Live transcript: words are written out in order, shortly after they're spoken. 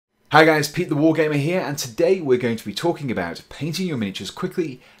Hi guys, Pete the Wargamer here, and today we're going to be talking about painting your miniatures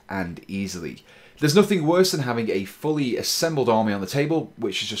quickly and easily. There's nothing worse than having a fully assembled army on the table,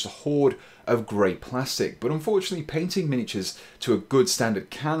 which is just a horde of grey plastic, but unfortunately painting miniatures to a good standard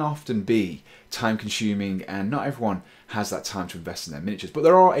can often be time consuming, and not everyone has that time to invest in their miniatures. But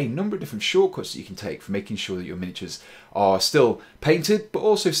there are a number of different shortcuts that you can take for making sure that your miniatures are still painted, but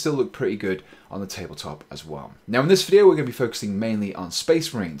also still look pretty good on the tabletop as well. Now in this video we're going to be focusing mainly on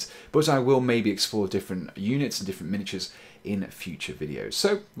Space Marines, but I will maybe explore different units and different miniatures in future videos.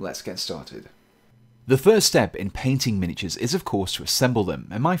 So let's get started. The first step in painting miniatures is of course to assemble them,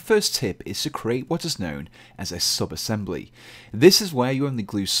 and my first tip is to create what is known as a sub-assembly. This is where you only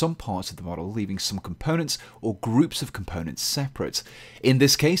glue some parts of the model, leaving some components or groups of components separate. In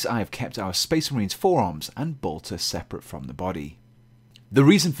this case I have kept our Space Marines forearms and bolter separate from the body. The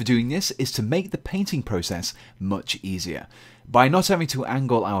reason for doing this is to make the painting process much easier. By not having to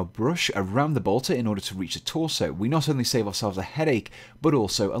angle our brush around the bolter in order to reach the torso, we not only save ourselves a headache, but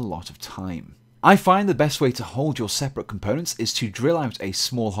also a lot of time. I find the best way to hold your separate components is to drill out a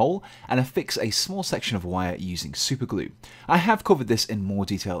small hole and affix a small section of wire using superglue. I have covered this in more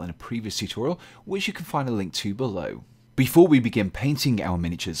detail in a previous tutorial, which you can find a link to below. Before we begin painting our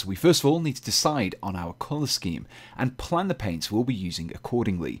miniatures, we first of all need to decide on our colour scheme and plan the paints we'll be using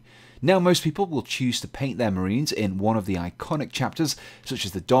accordingly. Now most people will choose to paint their Marines in one of the iconic chapters such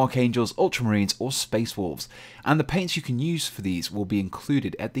as the Dark Angels, Ultramarines or Space Wolves, and the paints you can use for these will be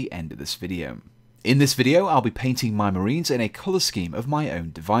included at the end of this video. In this video I'll be painting my Marines in a colour scheme of my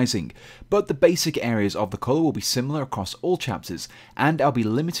own devising, but the basic areas of the colour will be similar across all chapters, and I'll be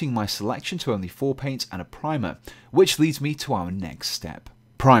limiting my selection to only 4 paints and a primer, which leads me to our next step: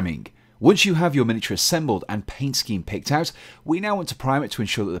 priming. Once you have your miniature assembled and paint scheme picked out, we now want to prime it to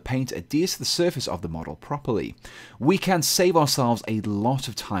ensure that the paint adheres to the surface of the model properly. We can save ourselves a lot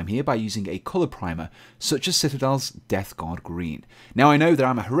of time here by using a colour primer such as Citadel's Death Guard Green. Now I know that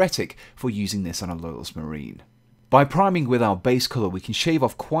I'm a heretic for using this on a Loyalist Marine. By priming with our base colour we can shave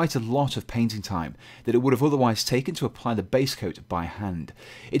off quite a lot of painting time that it would have otherwise taken to apply the base coat by hand.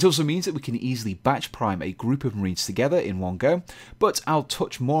 It also means that we can easily batch prime a group of Marines together in one go, but I'll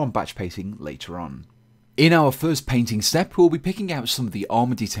touch more on batch painting later on. In our first painting step we'll be picking out some of the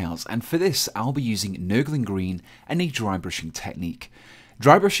armour details, and for this I'll be using Nurgling Green and a dry brushing technique.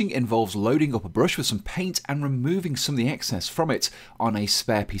 Dry brushing involves loading up a brush with some paint and removing some of the excess from it on a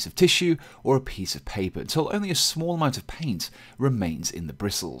spare piece of tissue or a piece of paper until only a small amount of paint remains in the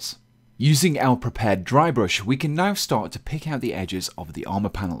bristles. Using our prepared dry brush, we can now start to pick out the edges of the armour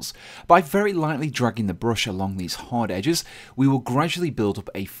panels. By very lightly dragging the brush along these hard edges, we will gradually build up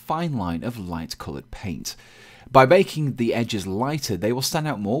a fine line of light coloured paint. By making the edges lighter, they will stand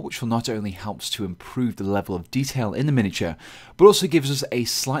out more, which will not only help to improve the level of detail in the miniature, but also gives us a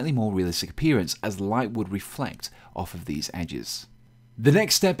slightly more realistic appearance as light would reflect off of these edges. The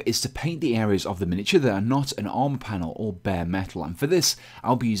next step is to paint the areas of the miniature that are not an armour panel or bare metal, and for this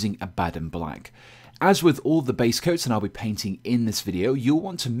I'll be using Abaddon Black. As with all the base coats that I'll be painting in this video, you'll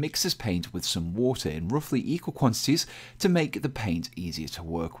want to mix this paint with some water in roughly equal quantities to make the paint easier to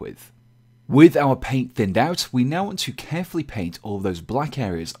work with. With our paint thinned out, we now want to carefully paint all of those black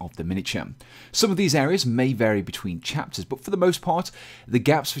areas of the miniature. Some of these areas may vary between chapters, but for the most part, the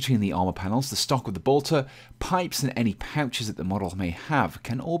gaps between the armour panels, the stock of the bolter, pipes and any pouches that the model may have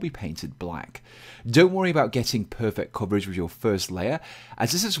can all be painted black. Don't worry about getting perfect coverage with your first layer,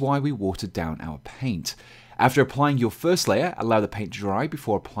 as this is why we watered down our paint. After applying your first layer, allow the paint to dry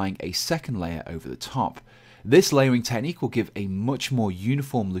before applying a second layer over the top. This layering technique will give a much more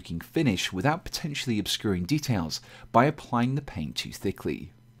uniform looking finish without potentially obscuring details by applying the paint too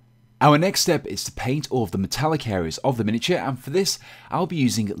thickly. Our next step is to paint all of the metallic areas of the miniature, and for this I'll be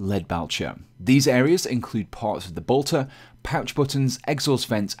using Leadbelcher. These areas include parts of the bolter, pouch buttons, exhaust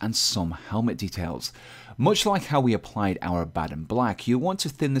vents and some helmet details. Much like how we applied our Abaddon Black, you'll want to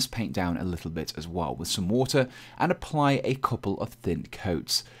thin this paint down a little bit as well with some water and apply a couple of thin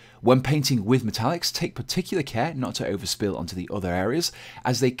coats. When painting with metallics, take particular care not to overspill onto the other areas,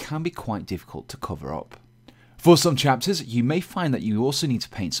 as they can be quite difficult to cover up. For some chapters, you may find that you also need to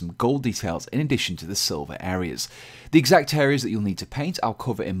paint some gold details in addition to the silver areas. The exact areas that you'll need to paint I'll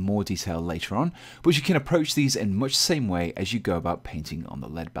cover in more detail later on, but you can approach these in much the same way as you go about painting on the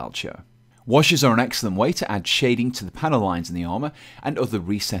Leadbelcher. Washes are an excellent way to add shading to the panel lines in the armour and other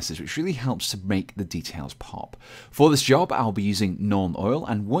recesses, which really helps to make the details pop. For this job I'll be using Nuln Oil,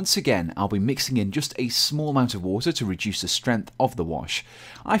 and once again I'll be mixing in just a small amount of water to reduce the strength of the wash.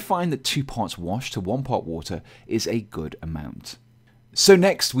 I find that 2 parts wash to 1 part water is a good amount. So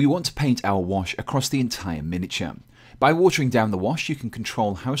next we want to paint our wash across the entire miniature. By watering down the wash, you can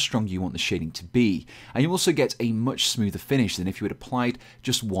control how strong you want the shading to be, and you also get a much smoother finish than if you had applied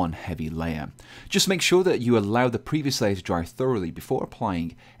just one heavy layer. Just make sure that you allow the previous layer to dry thoroughly before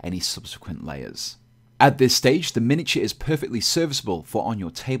applying any subsequent layers. At this stage, the miniature is perfectly serviceable for on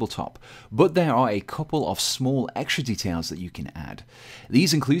your tabletop, but there are a couple of small extra details that you can add.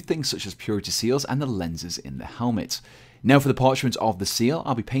 These include things such as purity seals and the lenses in the helmet. Now for the parchment of the seal,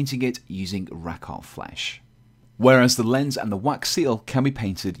 I'll be painting it using Rakarth Flesh, whereas the lens and the wax seal can be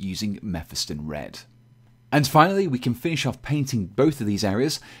painted using Mephiston Red. And finally, we can finish off painting both of these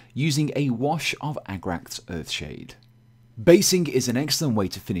areas using a wash of Agrax's Earthshade. Basing is an excellent way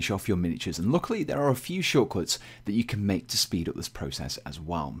to finish off your miniatures, and luckily there are a few shortcuts that you can make to speed up this process as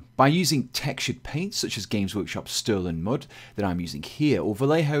well. By using textured paints such as Games Workshop's Sterling Mud that I'm using here, or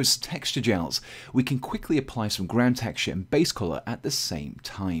Vallejo's texture gels, we can quickly apply some ground texture and base colour at the same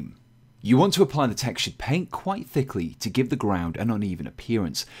time. You want to apply the textured paint quite thickly to give the ground an uneven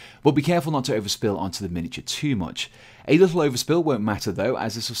appearance, but be careful not to overspill onto the miniature too much. A little overspill won't matter though,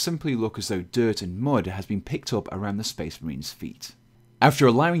 as this will simply look as though dirt and mud has been picked up around the Space Marine's feet. After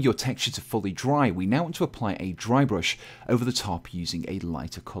allowing your texture to fully dry, we now want to apply a dry brush over the top using a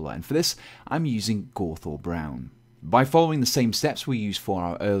lighter colour, and for this I'm using Gorthor Brown. By following the same steps we used for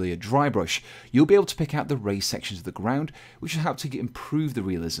our earlier dry brush, you'll be able to pick out the raised sections of the ground, which will help to improve the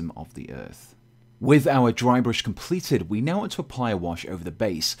realism of the earth. With our dry brush completed, we now want to apply a wash over the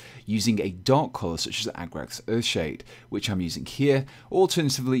base, using a dark colour such as Agrax's Earthshade, which I'm using here, or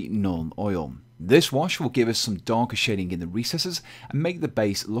alternatively Nuln Oil. This wash will give us some darker shading in the recesses and make the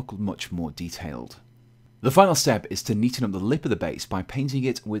base look much more detailed. The final step is to neaten up the lip of the base by painting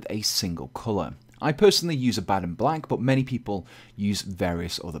it with a single colour. I personally use Abaddon Black, but many people use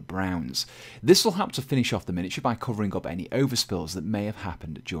various other browns. This will help to finish off the miniature by covering up any overspills that may have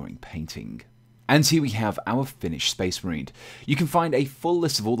happened during painting. And here we have our finished Space Marine. You can find a full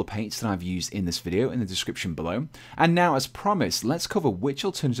list of all the paints that I've used in this video in the description below. And now, as promised, let's cover which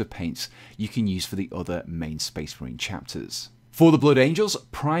alternative paints you can use for the other main Space Marine chapters. For the Blood Angels,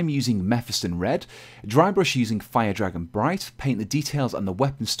 prime using Mephiston Red, dry brush using Fire Dragon Bright, paint the details and the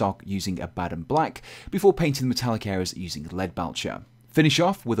weapon stock using Abaddon Black, before painting the metallic areas using Lead Belcher. Finish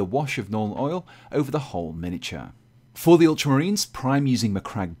off with a wash of Nuln Oil over the whole miniature. For the Ultramarines, prime using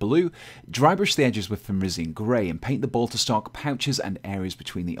Macragge Blue, dry brush the edges with Fimrizian Grey and paint the bolter stock, pouches and areas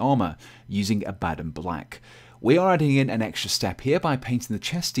between the armour using Abaddon Black. We are adding in an extra step here by painting the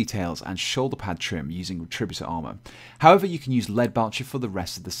chest details and shoulder pad trim using Retributor armour. However, you can use Lead Belcher for the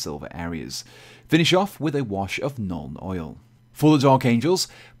rest of the silver areas. Finish off with a wash of Nuln Oil. For the Dark Angels,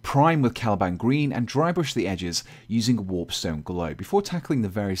 prime with Caliban Green and dry brush the edges using Warpstone Glow before tackling the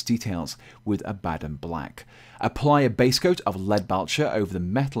various details with Abaddon Black. Apply a base coat of Lead Belcher over the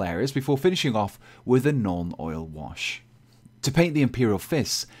metal areas before finishing off with a Nuln Oil wash. To paint the Imperial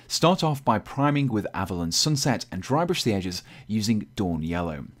Fists, start off by priming with Avalon Sunset and dry brush the edges using Dawn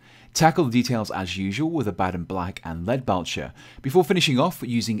Yellow. Tackle the details as usual with Abaddon Black and Lead Belcher, before finishing off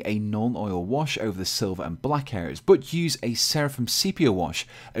using a Nuln Oil wash over the silver and black areas, but use a Seraphim Sepia wash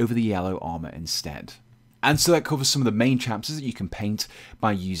over the yellow armour instead. And so that covers some of the main chapters that you can paint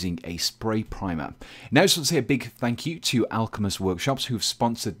by using a spray primer. Now I just want to say a big thank you to Alchemists Workshops, who have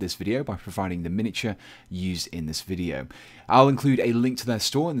sponsored this video by providing the miniature used in this video. I'll include a link to their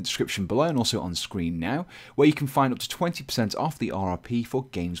store in the description below and also on screen now, where you can find up to 20% off the RRP for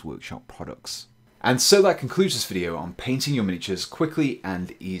Games Workshop products. And so that concludes this video on painting your miniatures quickly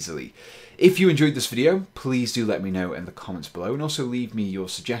and easily. If you enjoyed this video, please do let me know in the comments below, and also leave me your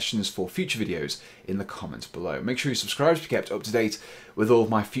suggestions for future videos in the comments below. Make sure you subscribe to be kept up to date with all of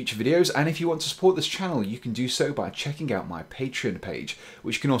my future videos, and if you want to support this channel, you can do so by checking out my Patreon page,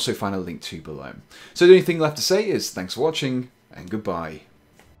 which you can also find a link to below. So the only thing left to say is thanks for watching, and goodbye.